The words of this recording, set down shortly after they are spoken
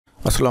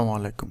আসসালামু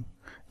আলাইকুম।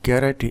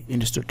 কেআরআইটি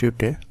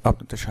ইনস্টিটিউটে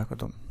আপনাদের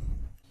স্বাগতম।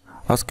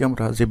 আজকে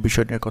আমরা যে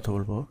বিষয় নিয়ে কথা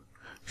বলবো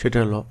সেটা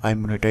হলো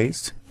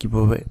iMonetize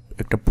কিভাবে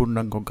একটা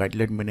পূর্ণাঙ্গ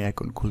গাইডলাইন মেনে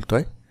অ্যাকাউন্ট খুলতে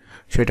হয়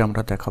সেটা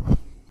আমরা দেখাবো।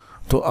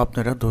 তো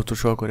আপনারা ধৈর্য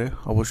সহকারে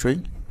অবশ্যই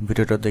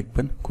ভিডিওটা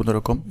দেখবেন, কোনো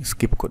রকম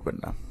স্কিপ করবেন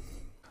না।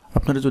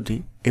 আপনারা যদি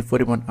এই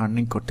পরিমাণ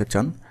আর্নিং করতে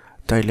চান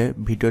তাহলে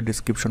ভিডিও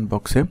ডেসক্রিপশন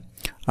বক্সে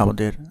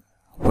আমাদের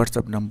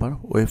WhatsApp number,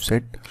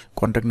 website,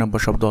 contact number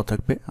সব দেওয়া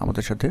থাকবে,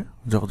 আমাদের সাথে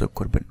যোগাযোগ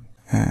করবেন।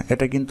 হ্যাঁ,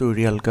 এটা কিন্তু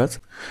রিয়েল কাজ।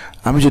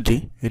 আমি যদি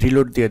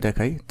রিলোড দিয়ে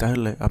দেখাই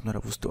তাহলে আপনারা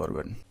বুঝতে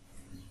পারবেন।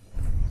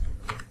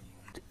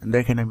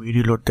 দেখেন, আমি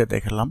রিলোড দিয়ে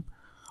দেখালাম।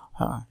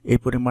 হ্যাঁ, এই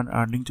পরিমাণ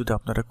আর্নিং যদি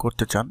আপনারা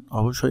করতে চান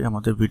অবশ্যই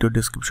আমাদের ভিডিও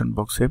ডেসক্রিপশন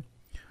বক্সে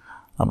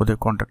আমাদের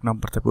কন্ট্যাক্ট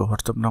নাম্বার থাকবে,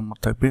 হোয়াটসঅ্যাপ নাম্বার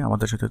থাকবে,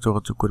 আমাদের সাথে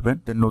যোগাযোগ করবেন।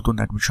 নতুন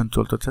অ্যাডমিশন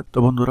চলতেছে, তো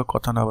বন্ধুরা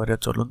কথা না বাড়িয়ে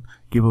চলুন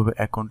কীভাবে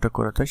অ্যাকাউন্টটা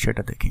করা যায়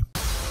সেটা দেখি।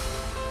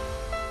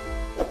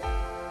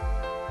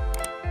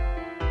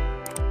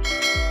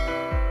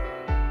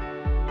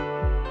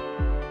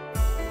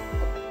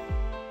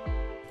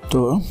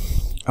 তো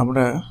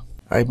আমরা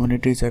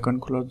iMonetize অ্যাকাউন্ট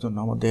খোলার জন্য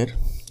আমাদের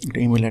একটা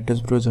ইমেল অ্যাড্রেস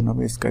প্রয়োজন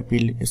হবে,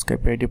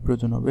 স্কাইপ আইডি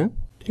প্রয়োজন হবে।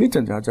 ঠিক আছে,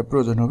 যা যা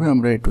প্রয়োজন হবে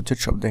আমরা A to Z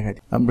সব দেখাই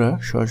দিই। আমরা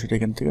সরাসরি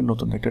এখান থেকে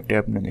নতুন একটা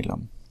ট্যাব নিয়ে নিলাম।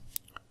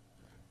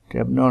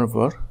 ট্যাব নেওয়ার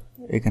পর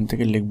এখান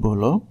থেকে লিখবো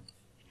হলো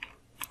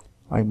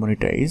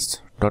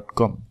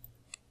iMonetize.com।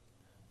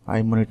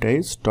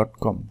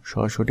 iMonetize.com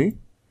সরাসরি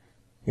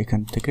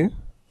এখান থেকে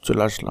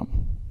চলে আসলাম।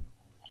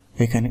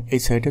 এখানে এই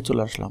সাইডে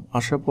চলে আসলাম।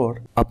 আসার পর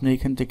আপনি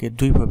এখান থেকে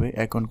দুইভাবে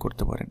অ্যাকাউন্ট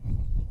করতে পারেন।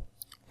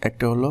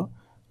 একটা হলো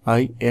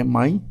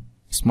IMI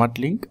স্মার্ট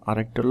লিঙ্ক আর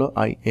একটা হলো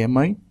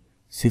IMI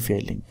CPA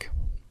লিঙ্ক।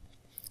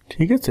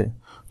 ঠিক আছে,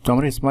 তো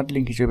আমরা স্মার্ট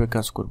লিঙ্ক হিসেবে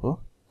কাজ করব,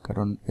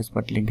 কারণ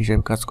স্মার্ট লিঙ্ক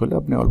হিসেবে কাজ করলে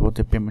আপনি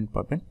অল্পতে পেমেন্ট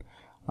পাবেন।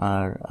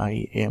 আর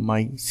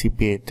IMI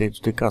CPA তে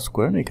যদি কাজ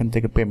করেন এখান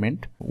থেকে পেমেন্ট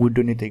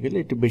উইথড্র নিতে গেলে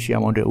একটু বেশি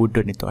অ্যামাউন্টে উইথড্র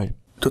নিতে হয়।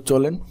 তো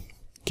চলেন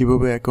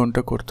কীভাবে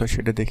অ্যাকাউন্টটা করতে হয়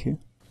সেটা দেখি।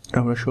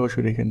 আমরা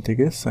সরাসরি এখান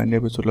থেকে সাইন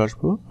আপে চলে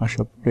আসবো।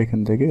 আসার পর এখান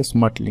থেকে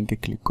স্মার্ট লিঙ্কে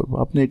ক্লিক করব।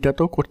 আপনি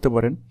এটাতেও করতে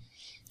পারেন,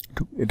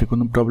 এটা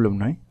কোনো প্রবলেম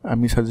নাই।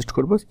 আমি সাজেস্ট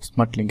করবো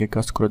স্মার্ট লিঙ্কে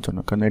কাজ করার জন্য,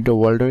 কারণ এটা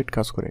ওয়ার্ল্ড ওয়াইড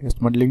কাজ করে।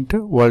 স্মার্ট লিঙ্কটা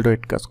ওয়ার্ল্ড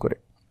ওয়াইড কাজ করে।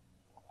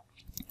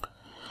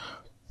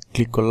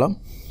 ক্লিক করলাম,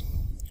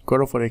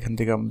 করার পর এখান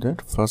থেকে আমাদের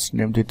ফার্স্ট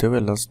নেম দিতে হবে,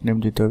 লাস্ট নেম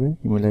দিতে হবে,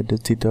 ইমেল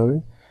অ্যাড্রেস দিতে হবে,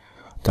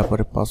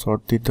 তারপরে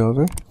পাসওয়ার্ড দিতে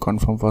হবে,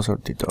 কনফার্ম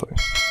পাসওয়ার্ড দিতে হবে,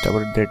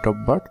 তারপরে ডেট অফ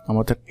বার্থ,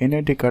 আমাদের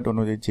এনআইডি কার্ড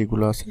অনুযায়ী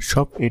যেগুলো আছে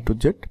সব A to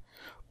Z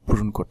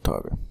পূরণ করতে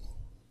হবে।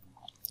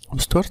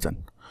 বুঝতে পারছেন?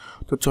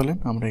 তো চলেন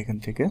আমরা এখান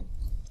থেকে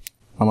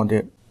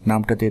আমাদের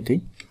নামটা দিয়ে দিই।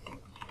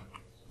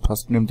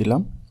 ফার্স্ট নেম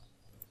দিলাম,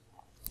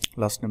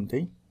 লাস্ট নেম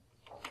দিই,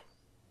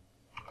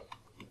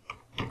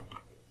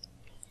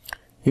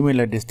 ইমেল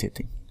অ্যাড্রেস দিয়ে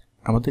দিই।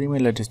 আমাদের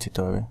ইমেল অ্যাড্রেস দিতে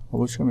হবে।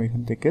 অবশ্যই আমি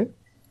এখান থেকে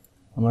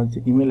আমার যে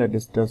ইমেল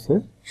অ্যাড্রেসটা আছে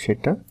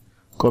সেটা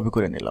কপি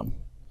করে নিলাম,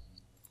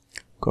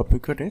 কপি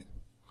করে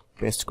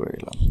পেস্ট করে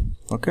দিলাম।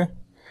 ওকে,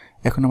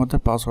 এখন আমাদের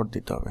পাসওয়ার্ড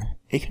দিতে হবে।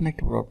 এখানে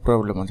একটা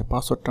প্রবলেম আছে,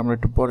 পাসওয়ার্ডটা আমরা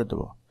একটু পরে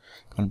দেবো,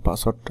 কারণ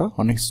পাসওয়ার্ডটা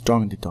অনেক স্ট্রং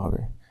দিতে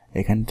হবে।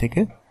 এখান থেকে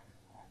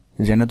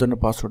জেনে ধরে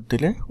পাসওয়ার্ড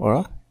দিলে ওরা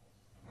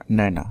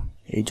নেয় না,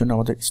 এই জন্য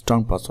আমাদের স্ট্রং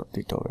পাসওয়ার্ড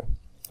দিতে হবে।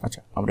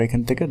 আচ্ছা, আমরা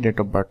এখান থেকে ডেট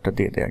অফ বার্থটা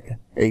দিয়ে দিই আগে,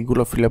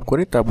 এইগুলো ফিল আপ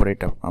করি, তারপরে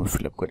এটা আমরা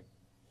ফিল আপ করি।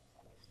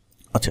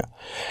 আচ্ছা,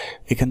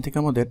 এখান থেকে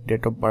আমাদের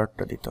ডেট অফ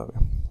বার্থটা দিতে হবে।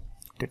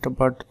 ডেট অফ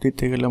বার্থ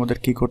দিতে গেলে আমাদের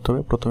কী করতে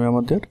হবে? প্রথমে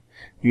আমাদের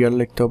ইয়ার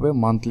লিখতে হবে,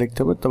 মান্থ লিখতে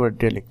হবে, তারপরে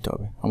ডে লিখতে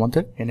হবে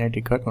আমাদের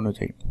এনআইডি কার্ড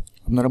অনুযায়ী।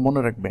 আপনারা মনে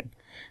রাখবেন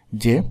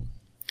যে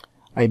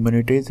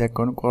iMonetize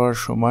অ্যাকাউন্ট করার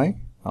সময়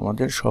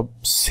আমাদের সব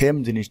সেম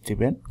জিনিস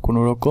দিবেন, কোনো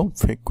রকম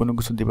ফেক কোনো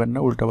কিছু দিবেন না,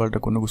 উল্টাপাল্টা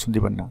কোনো কিছু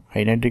দিবেন না।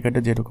 এনআইডি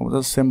কার্ডে যেরকম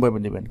সেমভাবে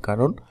দিবেন,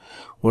 কারণ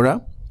ওরা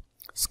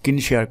স্ক্রিন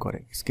শেয়ার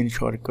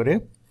করে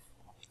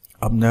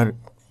আপনার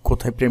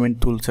কোথায় পেমেন্ট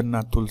তুলছেন না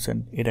তুলছেন,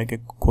 এর আগে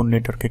কোন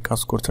নেটওয়ার্কে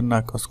কাজ করছেন না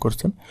কাজ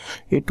করছেন,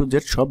 A to Z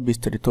সব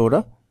বিস্তারিত ওরা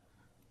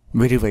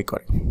ভেরিফাই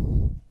করে।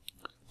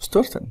 বুঝতে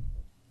পারছেন?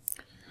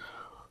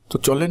 তো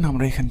চলেন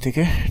আমরা এখান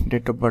থেকে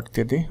ডেট অফ বার্থ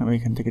দিয়ে দিই। আমি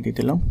এখান থেকে দিয়ে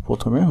দিলাম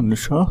প্রথমে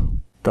 1900,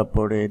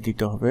 তারপরে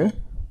দিতে হবে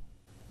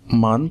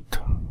মান্থ,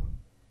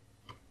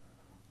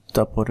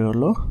 তারপরে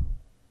হলো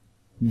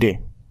ডে।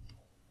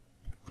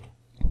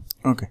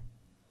 ওকে,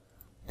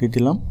 দিয়ে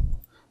দিলাম।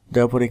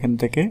 দেওয়ার পর এখান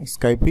থেকে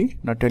স্কাইপি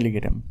না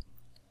টেলিগ্রাম,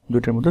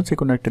 দুটোর মধ্যে যে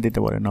কোনো একটা দিতে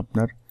পারেন,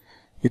 আপনার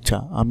ইচ্ছা।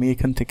 আমি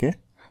এখান থেকে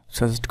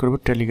সাজেস্ট করবো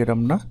টেলিগ্রাম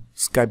না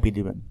স্কাইপি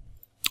দিবেন।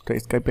 তো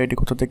স্কাইপি আইডি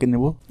কোথা থেকে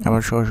নেব?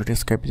 আবার সরাসরি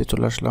স্কাইপিতে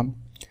চলে আসলাম।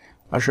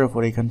 আসার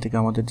পর এখান থেকে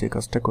আমাদের যে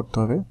কাজটা করতে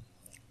হবে,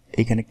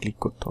 এইখানে ক্লিক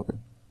করতে হবে,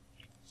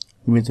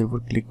 ইমেজের উপর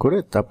ক্লিক করে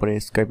তারপরে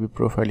স্কাইপি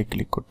প্রোফাইলে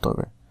ক্লিক করতে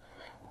হবে।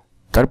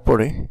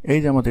 তারপরে এই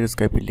যে আমাদের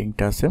স্কাইপি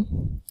লিঙ্কটা আছে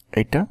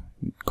এইটা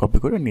কপি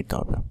করে নিতে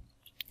হবে।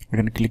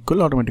 এখানে ক্লিক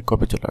করলে অটোমেটিক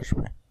কপি চলে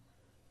আসবে।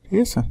 ঠিক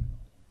আছে,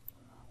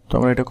 তো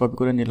আমরা এটা কপি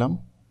করে নিলাম।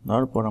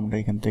 তারপর আমরা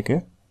এখান থেকে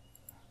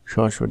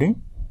সরাসরি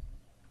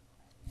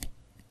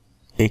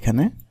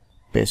এইখানে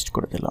পেস্ট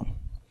করে দিলাম,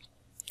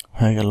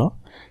 হয়ে গেল।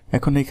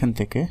 এখন এখান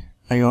থেকে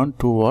I want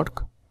to work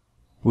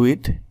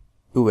with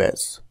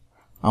US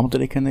আমাদের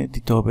এখানে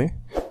দিতে হবে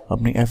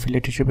আপনি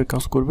অ্যাফিলিয়েট হিসেবে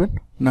কাজ করবেন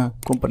না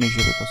কোম্পানি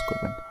হিসেবে কাজ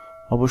করবেন।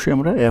 অবশ্যই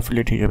আমরা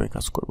অ্যাফিলিয়েট হিসেবে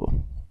কাজ করব।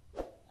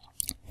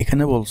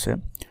 এখানে বলছে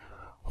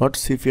what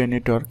CPA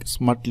network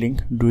smart link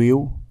do you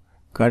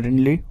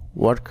currently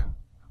work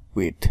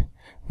with,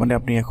 মানে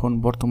আপনি এখন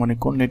বর্তমানে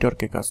কোন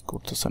নেটওয়ার্কে কাজ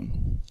করতেছেন।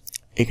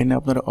 এখানে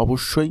আপনারা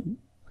অবশ্যই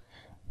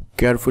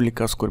কেয়ারফুলি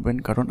কাজ করবেন,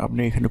 কারণ আপনি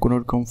এখানে কোনো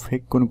রকম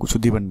ফেক কোনো কিছু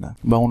দিবেন না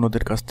বা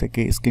অন্যদের কাছ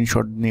থেকে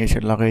স্ক্রিনশট নিয়ে এসে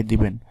লাগাই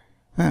দিবেন।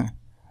 হ্যাঁ,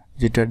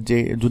 যেটার যে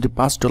যদি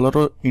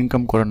 $5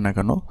 ইনকাম করেন না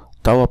কেন,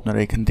 তাও আপনারা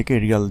এখান থেকে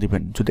রিয়াল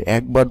দিবেন। যদি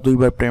একবার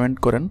দুইবার পেমেন্ট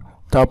করেন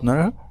তাও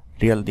আপনারা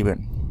রিয়াল দিবেন,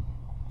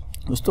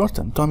 বুঝতে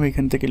পারছেন? তো আমি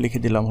এখান থেকে লিখে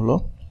দিলাম হলো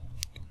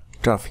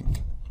ট্রাফি,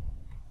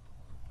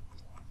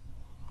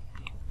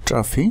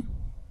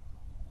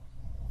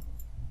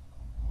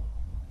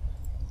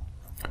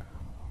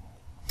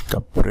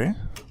 তারপরে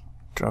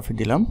ট্রাফি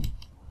দিলাম।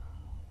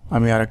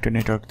 আমি আরেকটা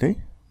নেটওয়ার্ক দিই,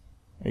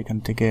 এখান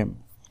থেকে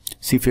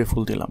সিপিএ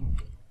ফুল দিলাম,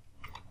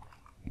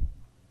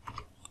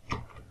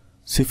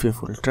 সিপিএ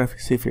ফুল ট্রাফি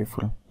সিপিএ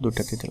ফুল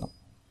দুটাতে দিলাম।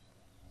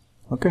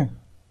 ওকে,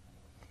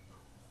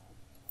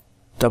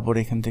 তারপরে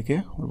এখান থেকে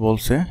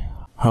বলছে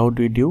how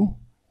did you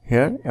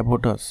hair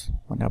about us,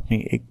 মানে আপনি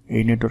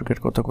এই নেটওয়ার্কের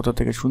কথা কোথা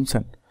থেকে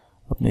শুনছেন।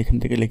 আপনি এখান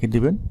থেকে লিখে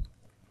দিবেন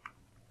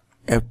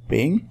অ্যাপ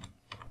পেইং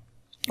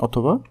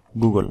অথবা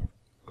গুগল,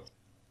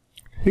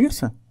 ঠিক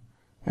আছে?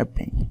 App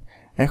paying.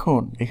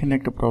 এখন এখানে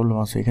একটা প্রবলেম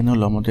আছে, এখানে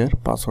হলো আমাদের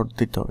পাসওয়ার্ড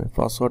দিতে হবে।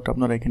 পাসওয়ার্ড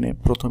আপনারা এখানে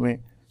প্রথমে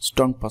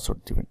স্ট্রং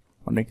পাসওয়ার্ড দিবেন,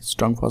 অনেক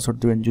স্ট্রং পাসওয়ার্ড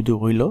দিবেন যদি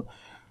হইল।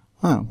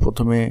 হ্যাঁ,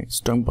 প্রথমে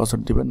স্ট্রং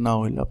পাসওয়ার্ড দিবেন, না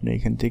হইলে আপনি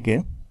এখান থেকে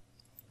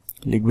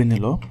লিখবেন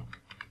হলো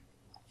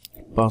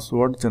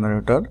পাসওয়ার্ড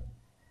জেনারেটর।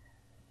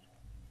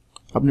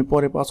 আপনি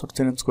পরে পাসওয়ার্ড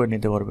চেঞ্জ করে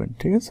নিতে পারবেন,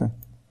 ঠিক আছে?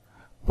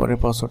 পরে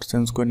পাসওয়ার্ড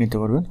চেঞ্জ করে নিতে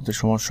পারবেন, তাতে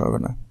সমস্যা হবে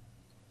না।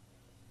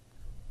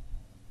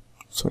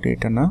 সরি,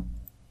 এটা না,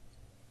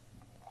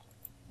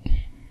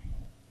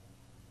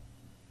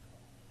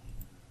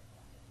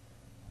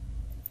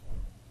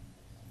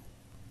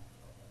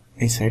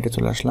 এই সাইডে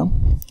চলে আসলাম।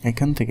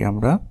 এখান থেকে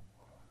আমরা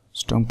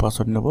স্ট্রং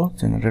পাসওয়ার্ড নেব,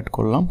 জেনারেট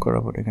করলাম,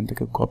 করার পর এখান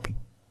থেকে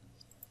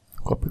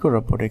কপি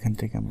করার পর এখান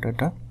থেকে আমরা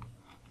এটা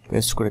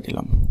পেস্ট করে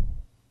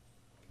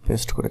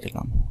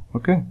দিলাম।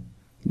 ওকে,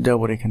 দেওয়ার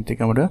পর এখান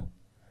থেকে আমরা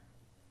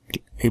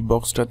এই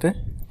বক্সটাতে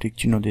টিক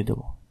চিহ্ন দিয়ে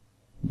দেবো।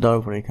 দেওয়ার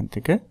পর এখান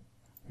থেকে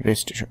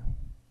রেজিস্ট্রেশন।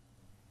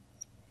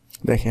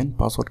 দেখেন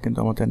পাসওয়ার্ড কিন্তু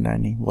আমাদের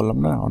নেয়নি, বললাম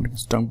না অনেক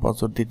স্ট্রং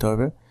পাসওয়ার্ড দিতে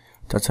হবে,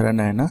 তাছাড়া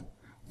নেয় না।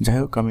 যাই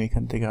হোক, আমি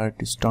এখান থেকে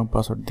আরেকটি স্ট্রং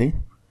পাসওয়ার্ড দিই,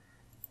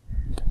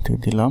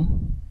 দিলাম,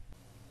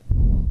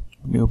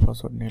 নিউ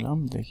পাসওয়ার্ড নিলাম,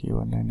 দেখি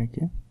এবার নেয়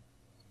নাকি।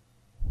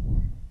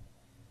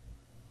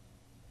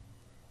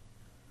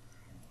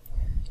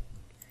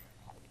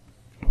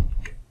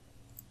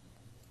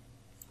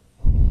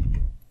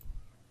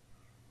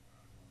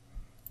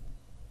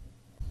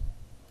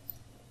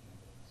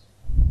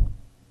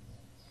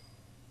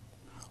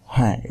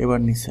 হ্যাঁ, এবার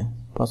নিছে।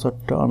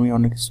 পাসওয়ার্ডটা আমি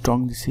অনেক স্ট্রং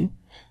দিছি,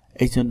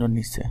 এই জন্য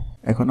নিচ্ছে।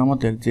 এখন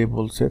আমাদের যে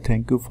বলছে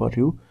thank you for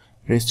you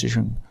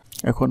registration,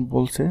 এখন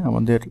বলছে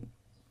আমাদের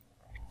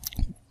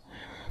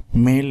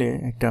মেইলে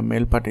একটা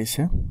মেল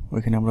পাঠিয়েছে,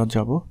 ওইখানে আমরা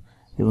যাব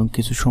এবং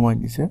কিছু সময়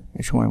নিছে।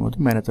 এই সময়ের মধ্যে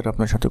ম্যানেজার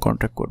আপনার সাথে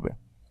কন্ট্যাক্ট করবে।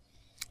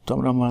 তো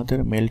আমরা আমাদের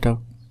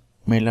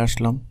মেলে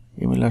আসলাম,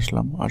 ইমেল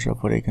আসলাম, আসার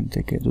পরে এখান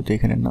থেকে যদি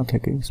এখানে না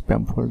থাকে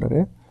স্প্যাম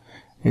ফোল্ডারে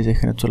এই যে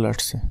এখানে চলে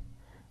আসছে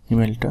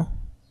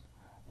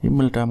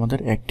ইমেলটা আমাদের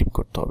অ্যাক্টিভ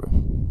করতে হবে,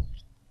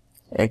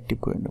 অ্যাক্টিভ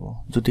করে নেব।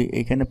 যদি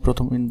এখানে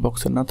প্রথম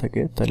ইনবক্সে না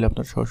থাকে তাহলে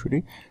আপনার সরাসরি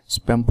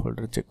স্প্যাম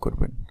ফোল্ডার চেক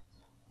করবেন।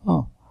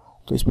 হ্যাঁ,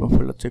 তো স্প্যাম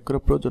ফোল্ডার চেক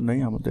করার প্রয়োজন নেই,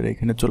 আমাদের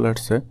এখানে চলে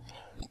আসছে।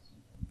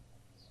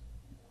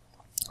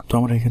 তো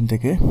আমরা এখান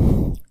থেকে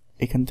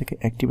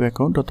অ্যাক্টিভ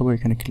অ্যাকাউন্ট অথবা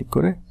এখানে ক্লিক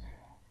করে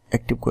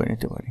অ্যাক্টিভ করে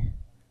নিতে পারি,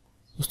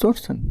 বুঝতে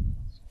পারছেন?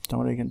 তো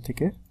আমরা এখান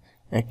থেকে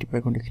অ্যাক্টিভ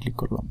অ্যাকাউন্টে ক্লিক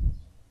করলাম,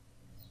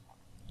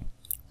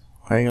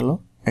 হয়ে গেল।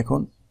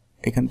 এখন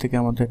এখান থেকে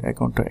আমাদের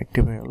অ্যাকাউন্টটা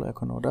অ্যাক্টিভ হয়ে গেল।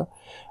 এখন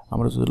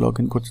আমরা যদি লগ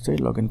ইন করতে চাই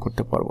লগ ইন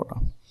করতে পারবো না।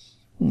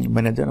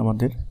 ম্যানেজার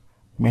আমাদের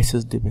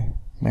মেসেজ দিবে,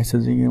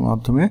 মেসেজিংয়ের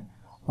মাধ্যমে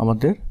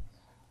আমাদের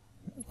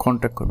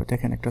কন্ট্যাক্ট করবে।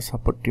 দেখেন একটা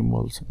সাপোর্ট টিম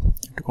বলছে,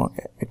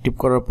 অ্যাক্টিভ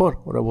করার পর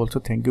ওরা বলছে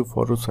thank you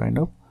for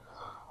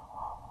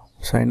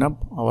sign up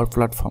hour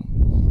platform.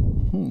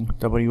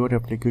 তারপর your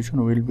application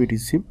will be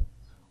receive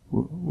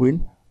win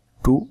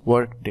 2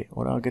 work day.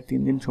 ওরা আগে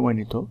 3 দিন সময়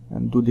নিত,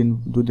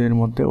 দুদিনের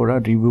মধ্যে ওরা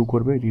রিভিউ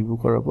করবে। রিভিউ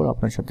করার পর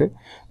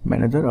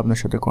ম্যানেজার আপনার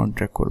সাথে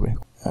কন্ট্যাক্ট করবে।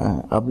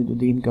 আপনি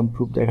যদি ইনকাম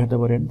প্রুফ দেখাতে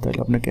পারেন তাহলে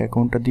আপনাকে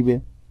অ্যাকাউন্টটা দিবে,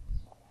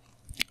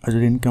 আর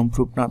যদি ইনকাম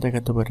প্রুফ না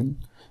দেখাতে পারেন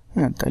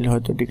তাহলে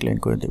হয়তো ডিক্লাইন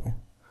করে দেবে,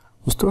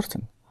 বুঝতে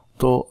পারছেন?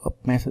 তো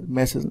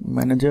মেসেজ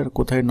ম্যানেজার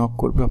কোথায় নক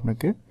করবে?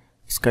 আপনাকে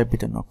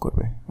স্কাইপিতে নক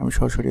করবে। আমি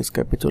সরাসরি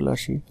স্কাইপে চলে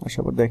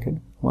আসার পর দেখেন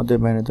আমাদের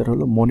ম্যানেজার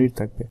হলো মনির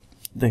থাকবে।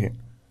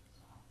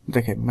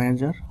 দেখেন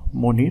ম্যানেজার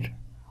মনির,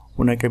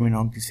 ওনাকে আমি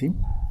নক দিছি।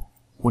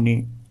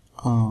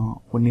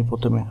 উনি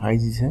প্রথমে হাই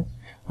দিছে,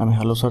 আমি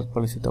হ্যালো স্যার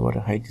বলেছি, তারপরে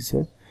হাই দিছে,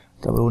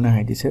 তারপরে উনি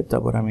হাই দিছে,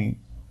 তারপর আমি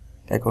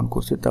অ্যাকাউন্ট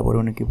করছি। তারপরে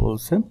উনি কি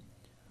বলছে,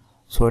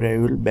 sorry I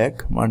will back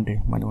Monday,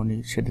 মানে উনি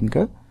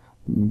সেদিনকার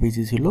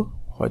বিজি ছিল,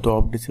 হয়তো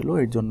অফ ডে ছিল,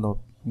 এই জন্য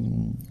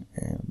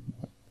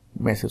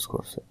মেসেজ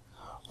করছে।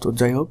 তো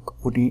যাই হোক,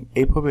 উনি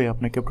এইভাবে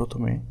আপনাকে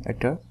প্রথমে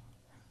একটা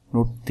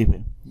নোট দিবে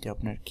যে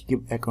আপনার কী কী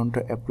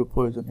অ্যাকাউন্টটা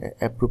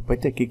অ্যাপ্রুভ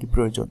পাইতে কী কী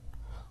প্রয়োজন।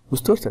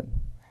 বুঝতে পারছেন?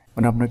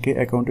 মানে আপনাকে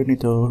অ্যাকাউন্টে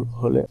নিতে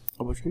হলে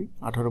অবশ্যই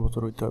 18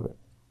 বছর হইতে হবে।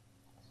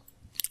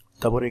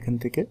 তারপর এখান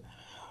থেকে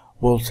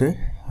বলছে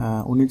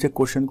উনি যে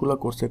কোশ্চেনগুলো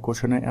করছে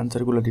কোশ্চেনের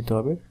অ্যান্সারগুলো দিতে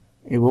হবে,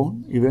 এবং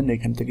ইভেন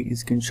এখান থেকে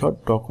স্ক্রিনশট,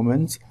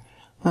 ডকুমেন্টস,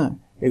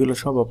 এগুলো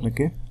সব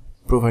আপনাকে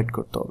প্রোভাইড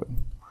করতে হবে।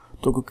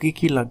 তো কী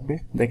কী লাগবে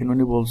দেখেন,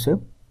 উনি বলছে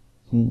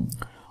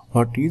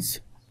what is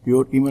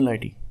your email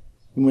ID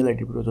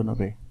প্রয়োজন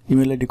হবে।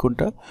 ইমেল আইডি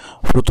কোনটা?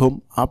 প্রথম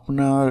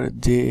আপনার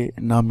যে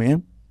নামে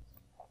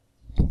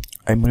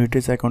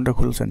iMonetizeit অ্যাকাউন্টটা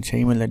খুলছেন সেই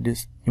ইমেল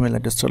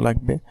অ্যাড্রেসটা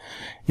লাগবে।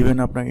 ইভেন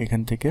আপনাকে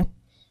এখান থেকে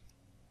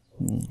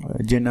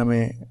যে নামে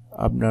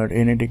আপনার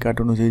এনআইডি কার্ড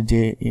অনুযায়ী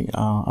যে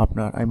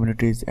আপনার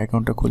iMonetizeit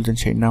অ্যাকাউন্টটা খুলছেন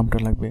সেই নামটা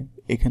লাগবে।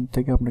 এখান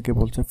থেকে আপনাকে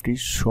বলছে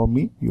please show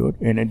me your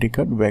NID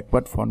card,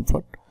 back part,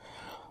 ফ্রন্টপার্ট,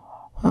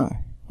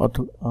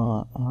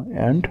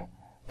 and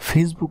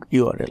Facebook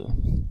URL.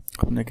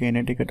 আপনাকে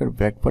এনআইডি কার্ডের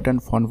ব্যাকপার্ট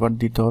অ্যান্ড ফ্রন্টপার্ট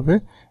দিতে হবে,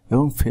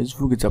 এবং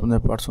ফেসবুকে যে আপনার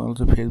পার্সোনাল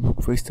যে ফেসবুক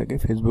পেজ থাকে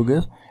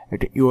ফেসবুকের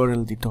একটা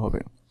ইউআরএল দিতে হবে।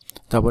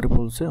 তারপরে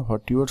বলছে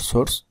what your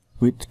source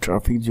with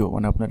traffic Jio,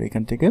 মানে আপনার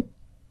এখান থেকে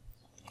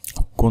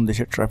কোন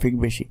দেশের ট্রাফিক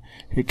বেশি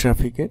সেই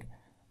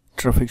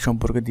ট্রাফিক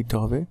সম্পর্কে দিতে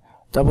হবে।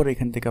 তারপর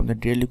এখান থেকে আপনি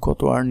ডেইলি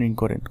কত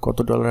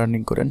ডলার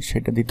আর্নিং করেন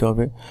সেটা দিতে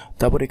হবে।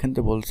 তারপর এখান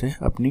থেকে বলছে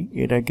আপনি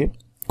এর আগে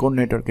কোন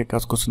নেটওয়ার্কে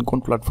কাজ করছেন, কোন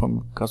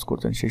প্ল্যাটফর্মে কাজ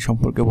করছেন সেই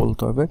সম্পর্কে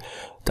বলতে হবে।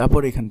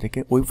 তারপর এখান থেকে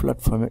ওই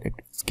প্ল্যাটফর্মের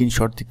একটা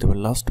স্ক্রিনশট দিতে হবে,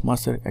 লাস্ট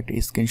মাসের একটা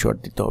স্ক্রিনশট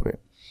দিতে হবে,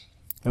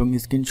 এবং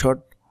স্ক্রিনশট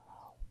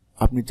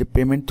আপনি যে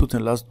পেমেন্ট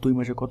তুলছেন লাস্ট 2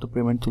 মাসে কত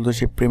পেমেন্ট তুলছে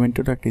সেই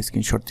পেমেন্টেরও একটা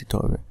স্ক্রিনশট দিতে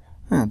হবে।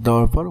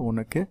 দেওয়ার পর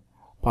ওনাকে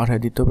পাঠিয়ে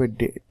দিতে হবে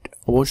ডেট।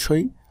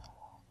 অবশ্যই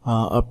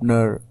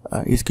আপনার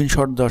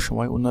স্ক্রিনশট দেওয়ার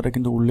সময় ওনারা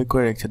কিন্তু উল্লেখ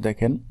করে রেখেছে,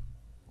 দেখেন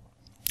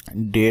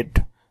ডেট,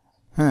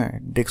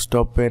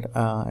 ডেস্কটপের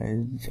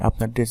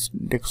আপনার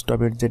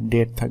ডেস্কটপের যে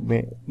ডেট থাকবে,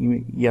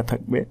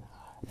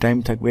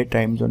 থাকবে,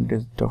 টাইম জোন,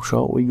 ডেস্কটপ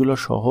সহ ওইগুলো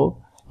সহ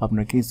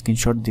আপনাকে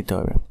স্ক্রিনশট দিতে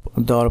হবে।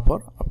 দেওয়ার পর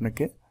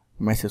আপনাকে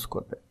মেসেজ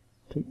করবে,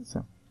 ঠিক আছে?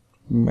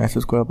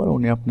 মেসেজ করার পর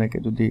উনি আপনাকে,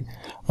 যদি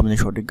আপনি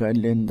সঠিক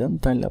গাইডলাইন দেন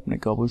তাহলে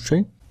আপনাকে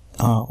অবশ্যই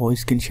ওই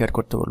স্ক্রিন শেয়ার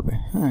করতে বলবে।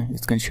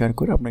 স্ক্রিন শেয়ার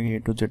করে আপনাকে A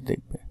to Z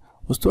দেখবে।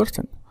 বুঝতে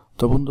পারছেন?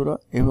 তো বন্ধুরা,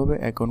 এভাবে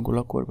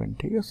অ্যাকাউন্টগুলো করবেন,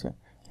 ঠিক আছে?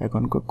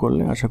 অ্যাকাউন্ট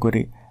করলে আশা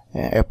করি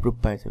অ্যাপ্রুভ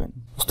পাই যাবেন।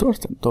 বুঝতে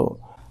পারছেন? তো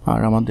আর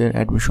আমাদের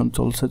অ্যাডমিশন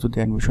চলছে, যদি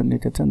অ্যাডমিশন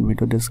নিতে চান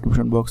ভিডিও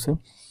ডেসক্রিপশন বক্সে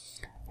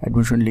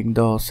অ্যাডমিশন লিঙ্ক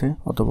দেওয়া আছে,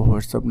 অথবা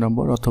হোয়াটসঅ্যাপ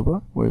নাম্বার অথবা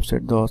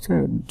ওয়েবসাইট দেওয়া আছে,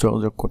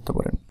 যোগাযোগ করতে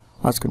পারেন।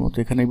 আজকের মতো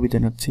এখানেই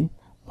বিদায় নিচ্ছি,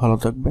 ভালো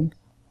থাকবেন,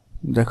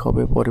 দেখা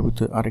হবে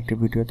পরবর্তী আরেকটি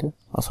ভিডিওতে।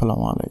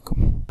 আসসালামু আলাইকুম।